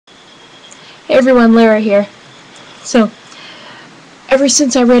Hey everyone, Lera here. So, ever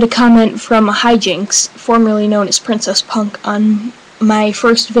since I read a comment from Hijinks, formerly known as Princess Punk, on my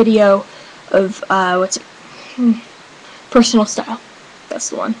first video of, personal style. That's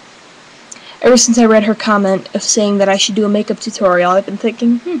the one. Ever since I read her comment of saying that I should do a makeup tutorial, I've been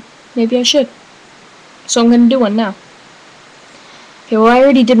thinking, maybe I should. So I'm gonna do one now. Okay, well, I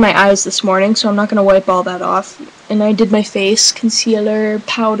already did my eyes this morning, so I'm not gonna wipe all that off. And I did my face, concealer,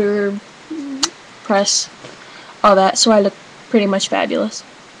 powder, press, all that, so I look pretty much fabulous.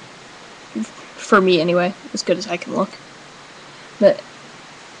 For me, anyway, as good as I can look. But,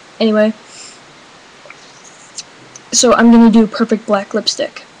 anyway, so I'm gonna do perfect black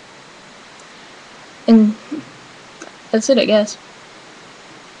lipstick. And that's it, I guess.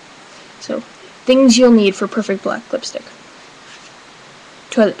 So, things you'll need for perfect black lipstick.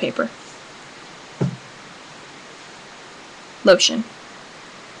 Toilet paper. Lotion.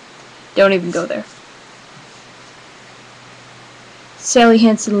 Don't even go there. Sally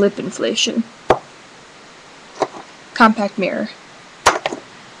Hansen lip inflation. Compact mirror.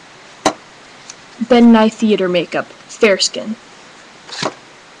 Ben Nye theater makeup. Fair skin.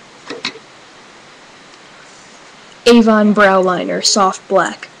 Avon brow liner. Soft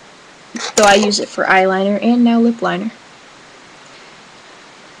black. Though I use it for eyeliner and now lip liner.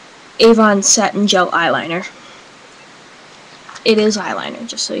 Avon satin gel eyeliner. It is eyeliner,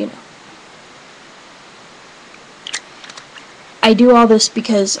 just so you know. I do all this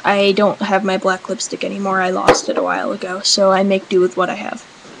because I don't have my black lipstick anymore. I lost it a while ago, so I make do with what I have.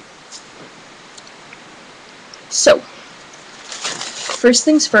 So, first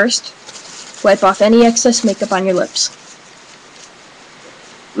things first, wipe off any excess makeup on your lips.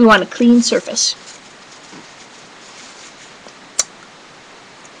 We want a clean surface.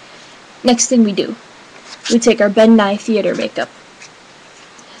 Next thing we do, we take our Ben Nye theater makeup.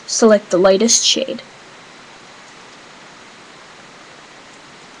 Select the lightest shade.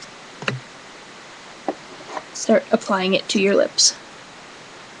 Start applying it to your lips.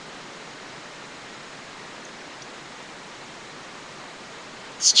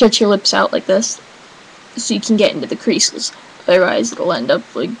 Stretch your lips out like this, so you can get into the creases. Otherwise, it'll end up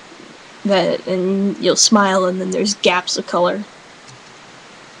like that, and you'll smile, and then there's gaps of color.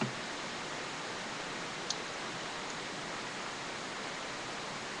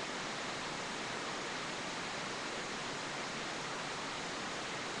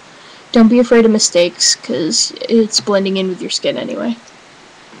 Don't be afraid of mistakes, because it's blending in with your skin anyway.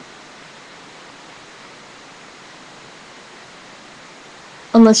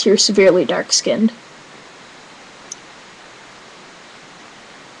 Unless you're severely dark-skinned.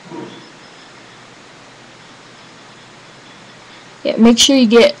 Yeah, make sure you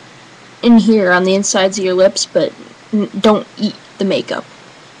get in here on the insides of your lips, but don't eat the makeup.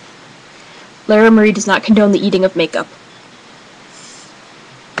 Lera Mar does not condone the eating of makeup.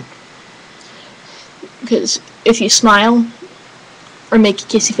 Because if you smile, or make a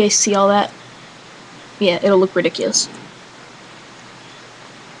kissy face, see all that? Yeah, it'll look ridiculous.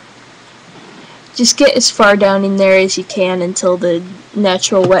 Just get as far down in there as you can until the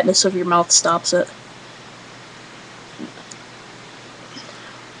natural wetness of your mouth stops it.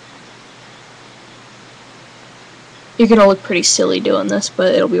 You're gonna look pretty silly doing this,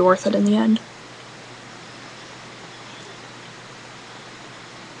 but it'll be worth it in the end.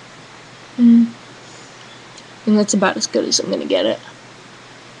 And that's about as good as I'm gonna get it.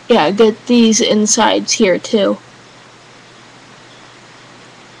 Yeah, get these insides here too.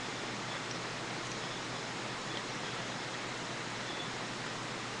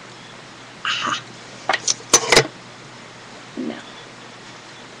 Aha. No.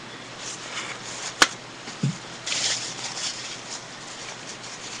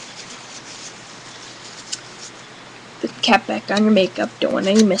 Put the cap back on your makeup, don't want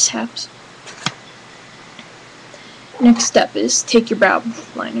any mishaps. Next step is take your brow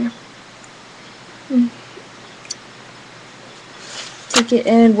liner. Take it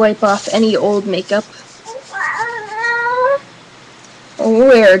and wipe off any old makeup. Oh,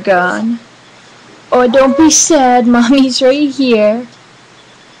 we're gone. Oh, don't be sad, Mommy's right here.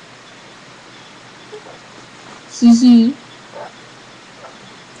 Hee hee.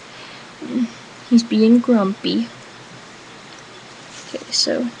 He's being grumpy. Okay,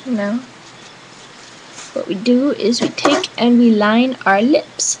 so now what we do is we take and we line our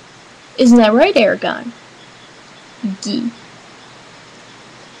lips. Isn't that right, Aragon? Gee.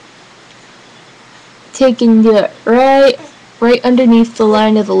 Taking the right underneath the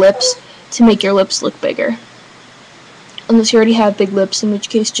line of the lips to make your lips look bigger. Unless you already have big lips, in which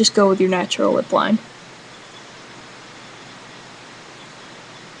case just go with your natural lip line.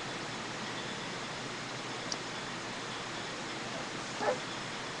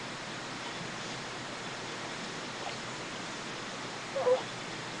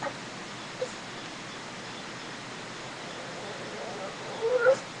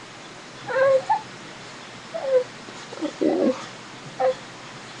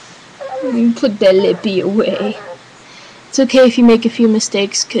 Put that lippy away. It's okay if you make a few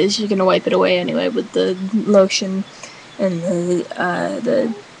mistakes, because you're gonna wipe it away anyway with the lotion and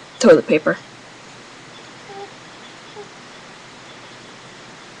the toilet paper.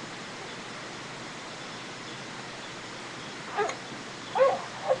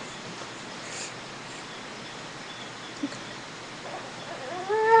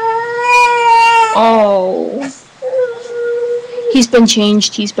 Oh. He's been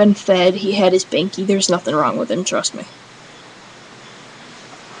changed, he's been fed, he had his binky, there's nothing wrong with him, trust me.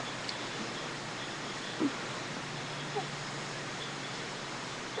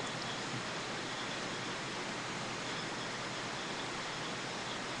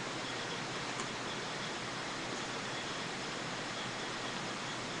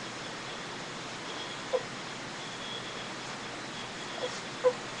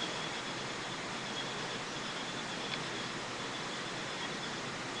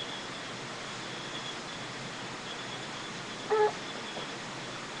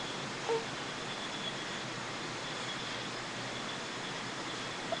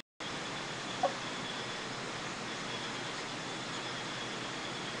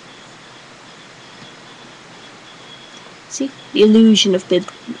 See? The illusion of big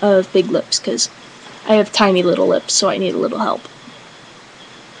lips, because I have tiny little lips, so I need a little help.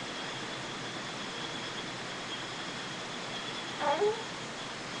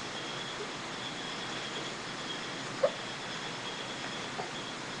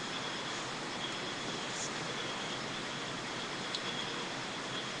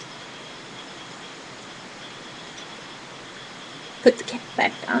 Put the cap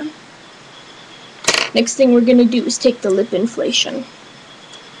back on. Next thing we're gonna do is take the lip inflation.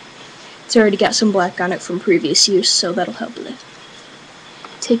 It's already got some black on it from previous use, so that'll help with it.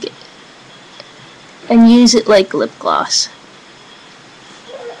 Take it and use it like lip gloss.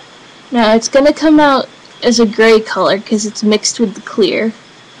 Now it's gonna come out as a gray color because it's mixed with the clear,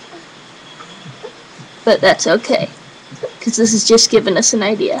 but that's okay, because this is just giving us an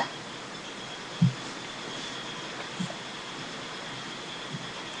idea.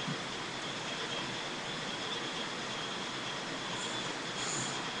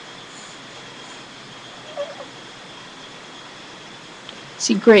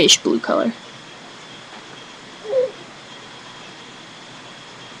 See, grayish blue color.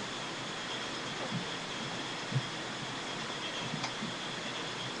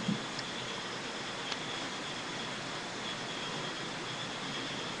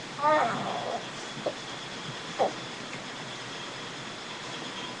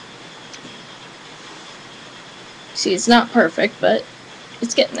 See, it's not perfect, but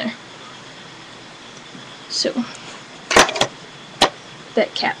it's getting there. So,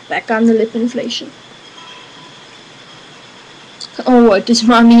 that cap back on the lip inflation. Oh, what, does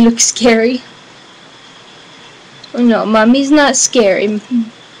Mommy look scary? Oh no, Mommy's not scary.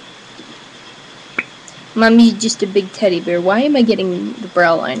 Mommy's just a big teddy bear. Why am I getting the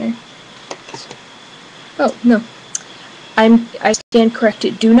brow liner? Oh, no. I stand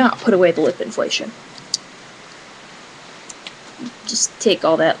corrected. Do not put away the lip inflation. Just take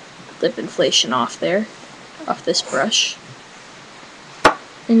all that lip inflation off there, off this brush.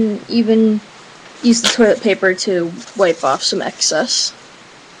 And even use the toilet paper to wipe off some excess.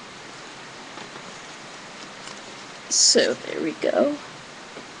 So there we go.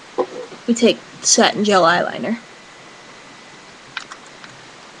 We take satin gel eyeliner.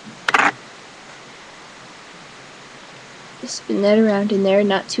 Spin that around in there,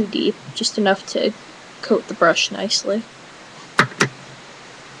 not too deep, just enough to coat the brush nicely.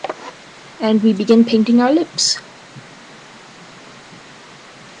 And we begin painting our lips.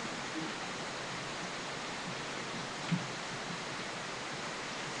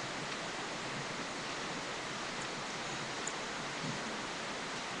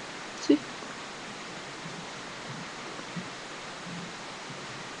 See?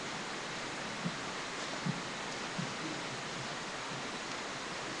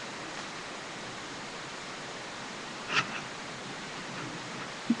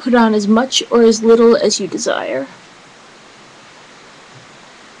 Put on as much or as little as you desire.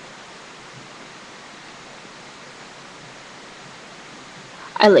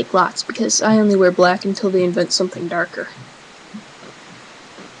 I like lots because I only wear black until they invent something darker.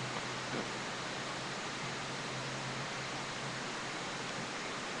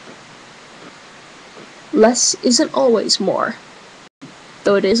 Less isn't always more.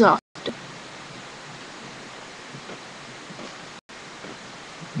 though it is often.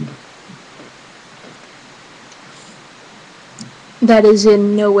 That is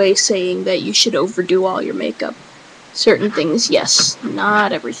in no way saying that you should overdo all your makeup. Certain things, yes.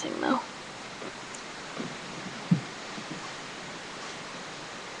 Not everything, though.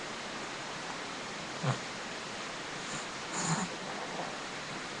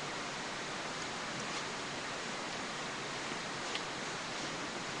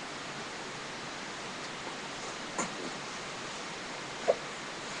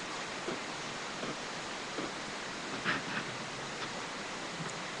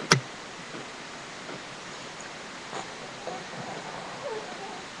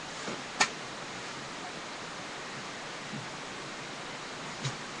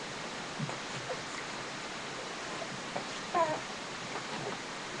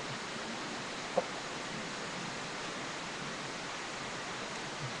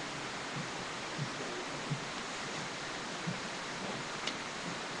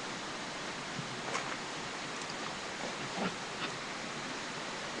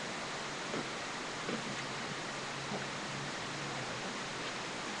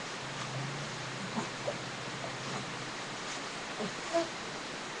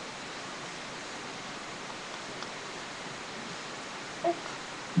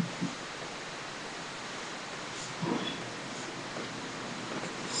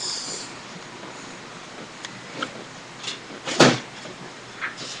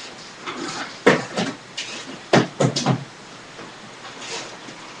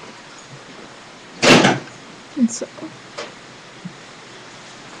 And so,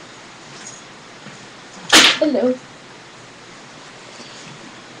 hello.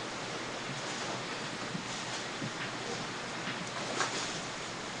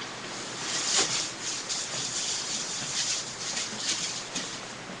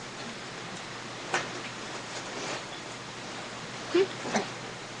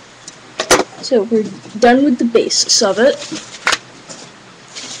 So we're done with the basis of it.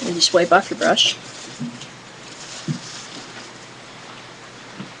 And just wipe off your brush.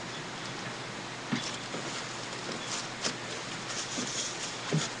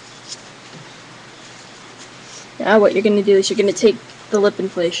 Now what you're going to do is you're going to take the lip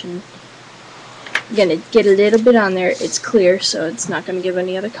inflation. You're going to get a little bit on there. It's clear, so it's not going to give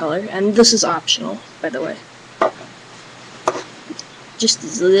any other color. And this is optional, by the way. Just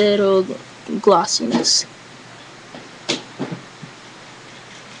this little glossiness.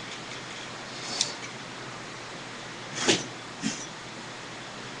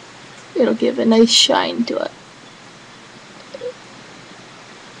 It'll give a nice shine to it.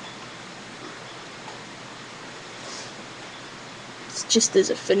 It's just as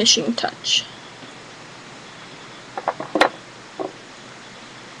a finishing touch.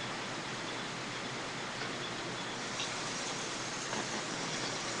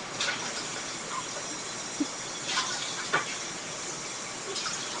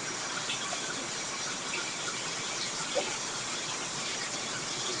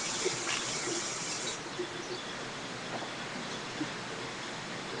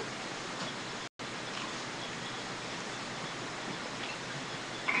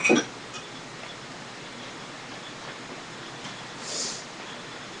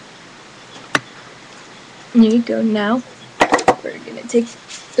 There you go. Now we're gonna take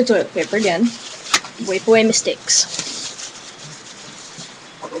the toilet paper again, wipe away mistakes.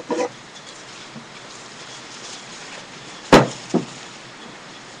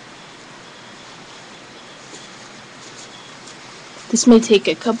 This may take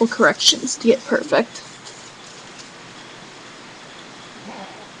a couple corrections to get perfect.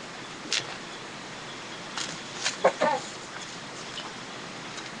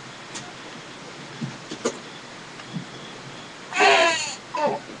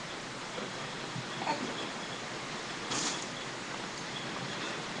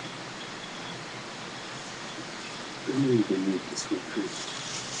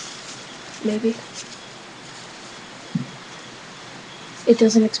 Maybe. It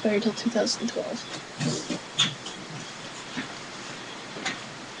doesn't expire till 2012.